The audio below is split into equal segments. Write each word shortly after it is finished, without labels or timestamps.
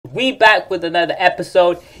We back with another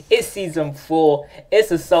episode. It's season 4.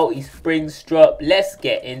 It's a Salty Springs drop. Let's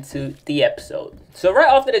get into the episode. So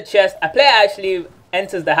right after the chest, a player actually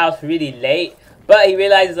enters the house really late, but he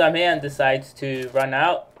realizes I'm here and decides to run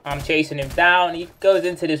out. I'm chasing him down. He goes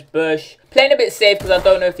into this bush, playing a bit safe because I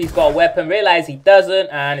don't know if he's got a weapon. Realize he doesn't,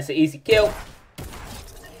 and it's an easy kill.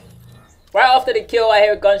 Right after the kill, I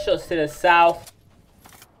hear gunshots to the south.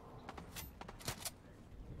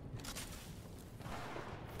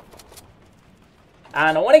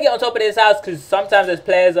 And I want to get on top of this house because sometimes there's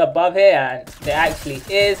players above here, and there actually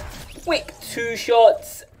is. Quick 2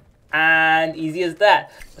 shots and easy as that.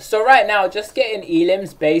 So right now, just getting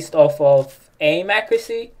elims based off of aim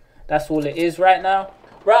accuracy. That's all it is right now.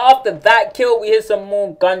 Right after that kill, we hear some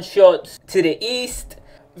more gunshots to the east.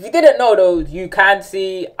 If you didn't know though, you can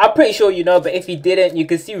see, I'm pretty sure you know, but if you didn't, you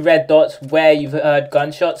can see red dots where you've heard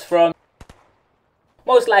gunshots from.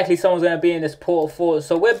 Most likely someone's going to be in this portal fort.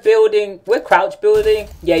 So we're crouch building.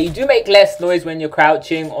 Yeah, you do make less noise when you're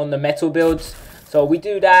crouching on the metal builds. So we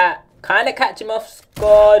do that. Kind of catch him off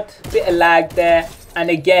guard. Bit of lag there. And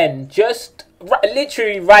again, just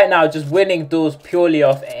literally right now, just winning duels purely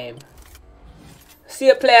off aim. See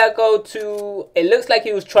a player go to, it looks like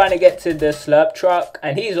he was trying to get to the slurp truck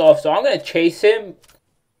and he's off. So I'm going to chase him.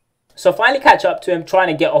 So finally catch up to him, trying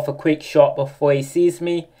to get off a quick shot before he sees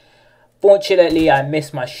me. Fortunately, I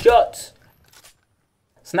missed my shot.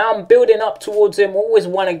 So now I'm building up towards him. Always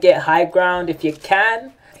want to get high ground if you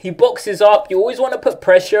can. He boxes up. You always want to put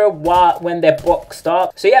pressure when they're boxed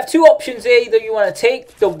up. So you have 2 options here. Either you want to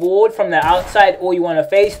take the wall from the outside or you want to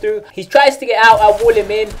phase through. He tries to get out. I wall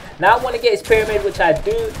him in. Now I want to get his pyramid, which I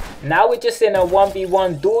do. Now we're just in a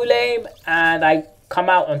 1v1 dual aim and I come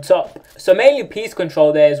out on top. So mainly piece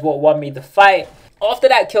control there is what won me the fight. After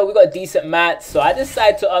that kill, we got decent mats, so I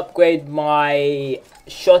decided to upgrade my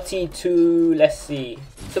shotty to, let's see.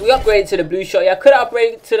 So we upgraded to the blue shotty. I could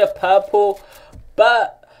upgrade it to the purple,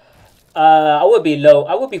 but I would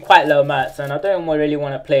be quite low mats, and I don't really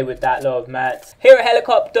want to play with that low of mats. Here a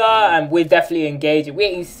helicopter, and we're definitely engaged. We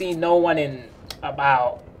ain't seen no one in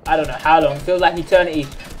about, I don't know how long. Feels like eternity,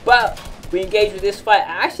 but we engaged with this fight.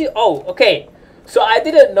 Actually, oh, okay. So I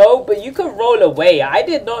didn't know, but you could roll away. I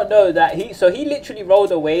did not know that he literally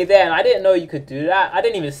rolled away there, and I didn't know you could do that. I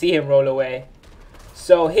didn't even see him roll away.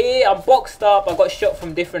 So here, I'm boxed up. I got shot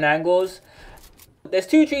from different angles. There's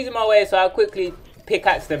 2 trees in my way, so I'll quickly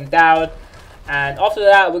pickaxe them down. And after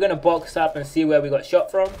that, we're going to box up and see where we got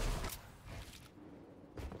shot from.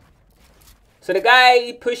 So the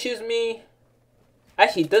guy pushes me.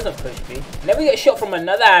 Actually, he doesn't push me. And then we get shot from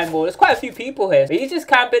another angle. There's quite a few people here. But he's just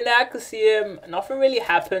camping there. I can see him. Nothing really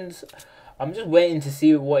happens. I'm just waiting to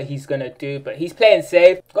see what he's going to do. But he's playing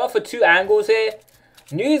safe. Got for 2 angles here.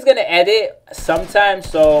 Knew he was going to edit sometime.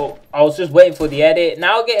 So I was just waiting for the edit.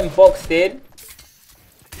 Now getting boxed in.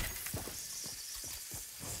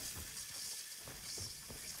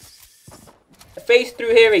 Phase through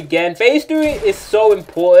here again. Phase through is so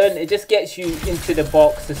important. It just gets you into the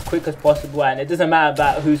box as quick as possible, and it doesn't matter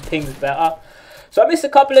about whose ping is better. So I missed a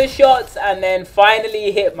couple of shots and then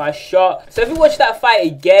finally hit my shot. So if you watch that fight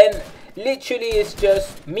again, literally it's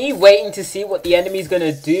just me waiting to see what the enemy's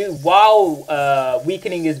gonna do while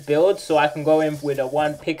weakening his build, so I can go in with a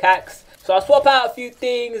 1 pickaxe. So I'll swap out a few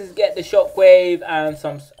things, get the shockwave and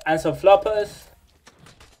some floppers.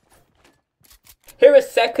 Here a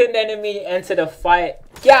second enemy enter the fight.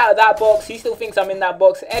 Get out of that box. He still thinks I'm in that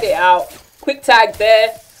box. Edit out. Quick tag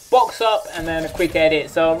there. Box up and then a quick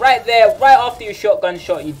edit. So right there, right after your shotgun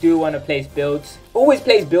shot, you do want to place builds. Always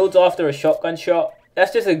place builds after a shotgun shot.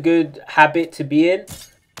 That's just a good habit to be in.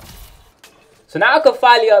 So now I can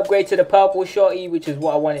finally upgrade to the purple shotty, which is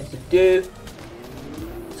what I wanted to do.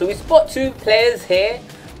 So we spot 2 players here.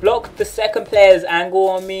 Block the second player's angle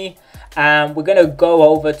on me. And we're going to go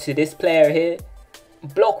over to this player here.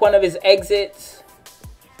 Block one of his exits.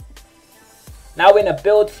 Now we're in a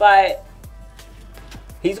build fight.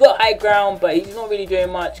 He's got high ground, but he's not really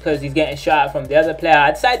doing much because he's getting shot at from the other player. I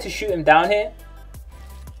decided to shoot him down here.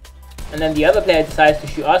 And then the other player decides to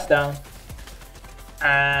shoot us down.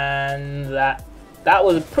 And that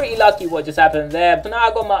was pretty lucky what just happened there. But now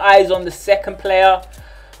I got my eyes on the second player.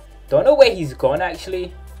 Don't know where he's gone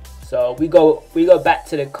actually. So we go back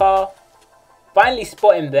to the car. Finally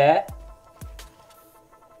spot him there.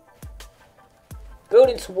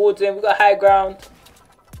 Building towards him, we got high ground.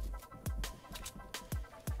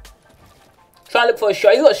 Trying to look for a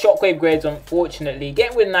shot. He's got shockwave grades, unfortunately.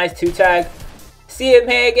 Getting with a nice 2 tag. See him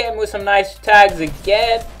here, getting with some nice tags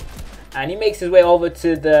again. And he makes his way over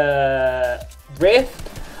to the rift.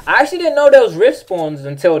 I actually didn't know there was rift spawns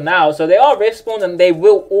until now. So they are rift spawns and they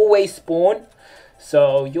will always spawn.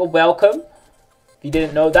 So you're welcome. If you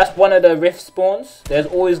didn't know, that's one of the rift spawns. There's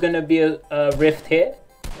always going to be a rift here.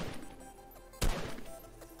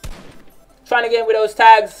 Trying to get in with those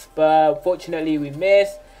tags, but unfortunately we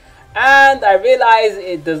missed. And I realize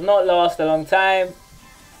it does not last a long time.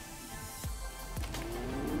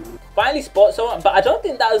 Finally spot someone, but I don't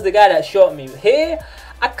think that was the guy that shot me. Here,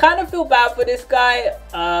 I kind of feel bad for this guy,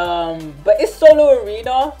 but it's solo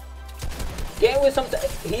arena. Getting with some,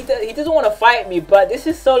 he doesn't want to fight me, but this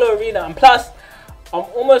is solo arena, and plus, I'm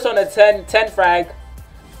almost on a 10 frag,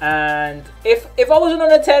 and if I wasn't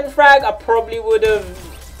on a 10 frag, I probably would have,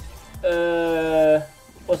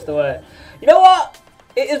 what's the word? You know what?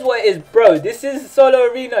 It is what it is, bro. This is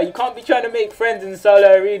solo arena. You can't be trying to make friends in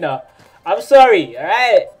solo arena. I'm sorry,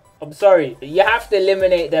 alright? I'm sorry. You have to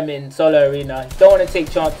eliminate them in solo arena. You don't want to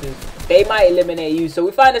take chances. They might eliminate you. So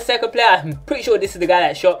we find a second player. I'm pretty sure this is the guy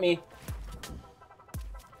that shot me.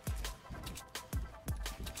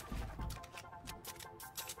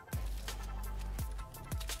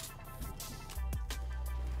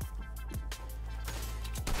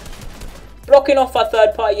 Blocking off our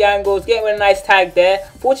third party angles, getting with a nice tag there.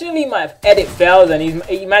 Fortunately my edit fails and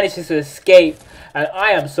he manages to escape. And I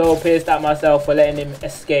am so pissed at myself for letting him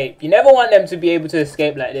escape. You never want them to be able to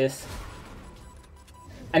escape like this.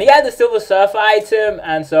 And he had the silver surfer item,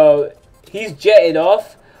 and so he's jetted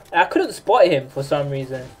off. And I couldn't spot him for some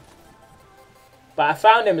reason. But I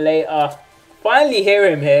found him later. Finally hear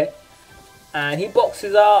him here. And he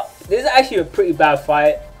boxes up. This is actually a pretty bad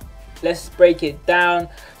fight. Let's break it down.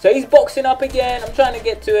 So he's boxing up again. I'm trying to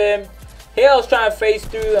get to him. Here I was trying to phase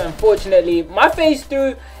through. Unfortunately, my phase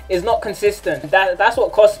through is not consistent. That's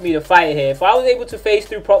what cost me the fight here. If I was able to phase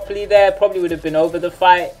through properly there, probably would have been over the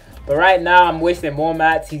fight. But right now, I'm wasting more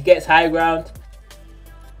mats. He gets high ground.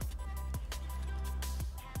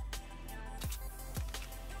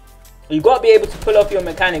 You got to be able to pull off your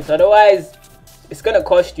mechanics. Otherwise, it's going to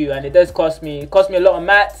cost you. And it does cost me. It cost me a lot of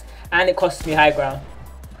mats. And it costs me high ground.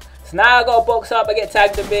 So now I got to box up. I get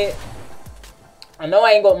tagged a bit. I know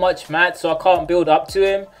I ain't got much mats, so I can't build up to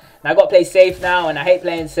him. And I got to play safe now, and I hate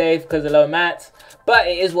playing safe because of low mats. But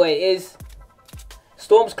it is what it is.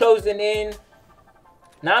 Storm's closing in.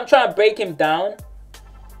 Now I'm trying to break him down.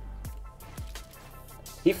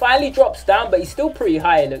 He finally drops down, but he's still pretty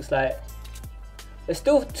high, it looks like. There's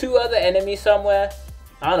still two other enemies somewhere.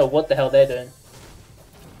 I don't know what the hell they're doing.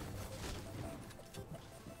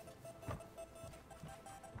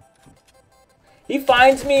 He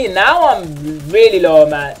finds me, and now I'm really low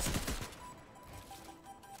on mats.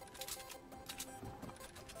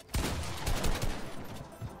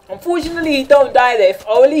 Unfortunately, he don't die there. If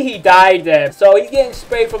only he died there. So he's getting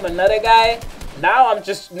sprayed from another guy. Now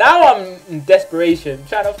I'm in desperation,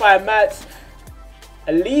 trying to find mats.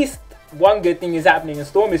 At least one good thing is happening. A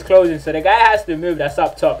storm is closing, so the guy has to move. That's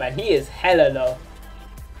up top, and he is hella low.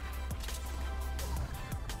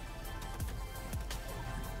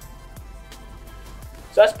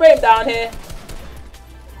 So I spray him down here.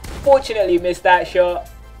 Unfortunately, missed that shot.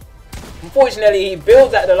 Unfortunately, he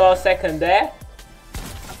builds at the last second there.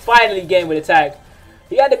 Finally getting with a tag.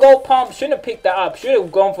 He had the gold pump. Shouldn't have picked that up. Should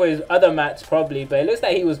have gone for his other mats probably. But it looks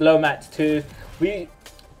like he was low mats too. We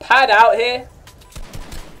pad out here.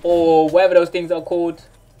 Or whatever those things are called.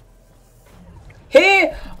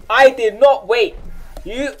 Here, I did not wait.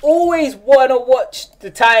 You always want to watch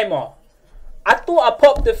the timer. I thought I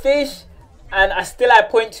popped the fish. And I still had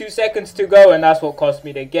 0.2 seconds to go. And that's what cost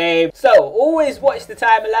me the game. So, always watch the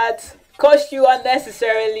timer, lads. Cost you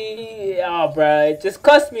unnecessarily. Oh, bro. It just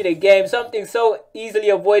cost me the game. Something so easily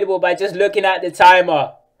avoidable by just looking at the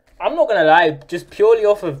timer. I'm not going to lie. Just purely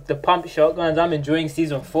off of the pump shotguns, I'm enjoying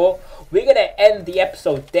Season 4. We're going to end the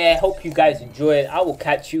episode there. Hope you guys enjoy it. I will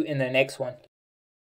catch you in the next one.